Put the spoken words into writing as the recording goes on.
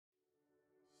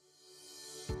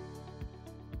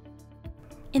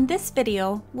In this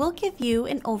video, we'll give you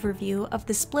an overview of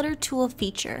the splitter tool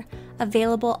feature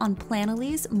available on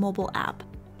Planoly's mobile app.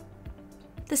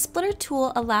 The splitter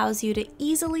tool allows you to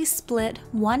easily split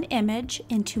one image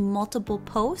into multiple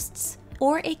posts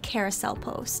or a carousel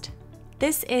post.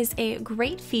 This is a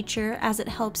great feature as it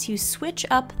helps you switch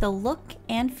up the look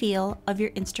and feel of your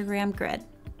Instagram grid.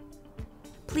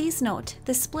 Please note,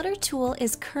 the splitter tool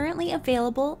is currently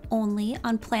available only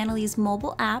on Planoly's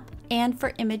mobile app and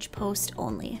for image post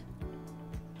only.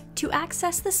 To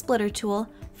access the splitter tool,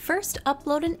 first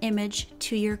upload an image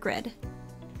to your grid.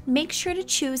 Make sure to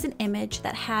choose an image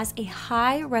that has a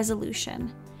high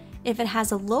resolution. If it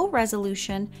has a low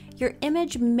resolution, your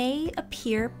image may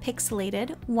appear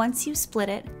pixelated once you split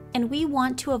it, and we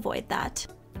want to avoid that.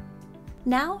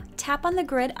 Now, tap on the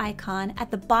grid icon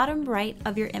at the bottom right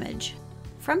of your image.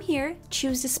 From here,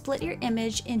 choose to split your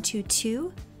image into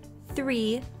 2,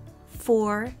 3,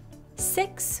 4,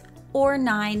 6, or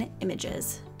 9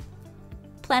 images.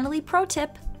 Planoly pro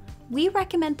tip: we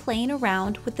recommend playing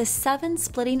around with the 7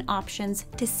 splitting options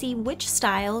to see which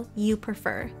style you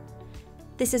prefer.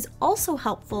 This is also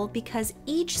helpful because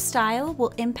each style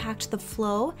will impact the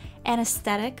flow and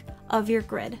aesthetic of your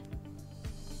grid.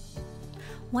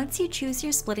 Once you choose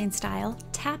your splitting style,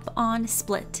 tap on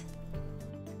Split.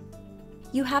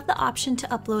 You have the option to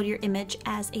upload your image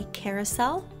as a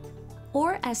carousel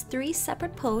or as 3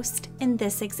 separate posts in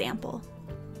this example.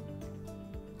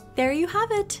 There you have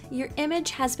it! Your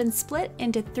image has been split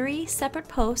into 3 separate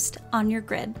posts on your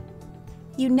grid.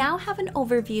 You now have an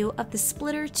overview of the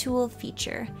splitter tool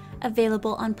feature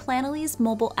available on Planoly's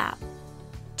mobile app.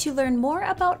 To learn more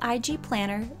about IG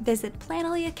Planner, visit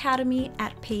Planoly Academy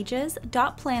at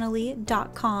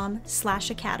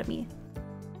pages.planoly.com/academy.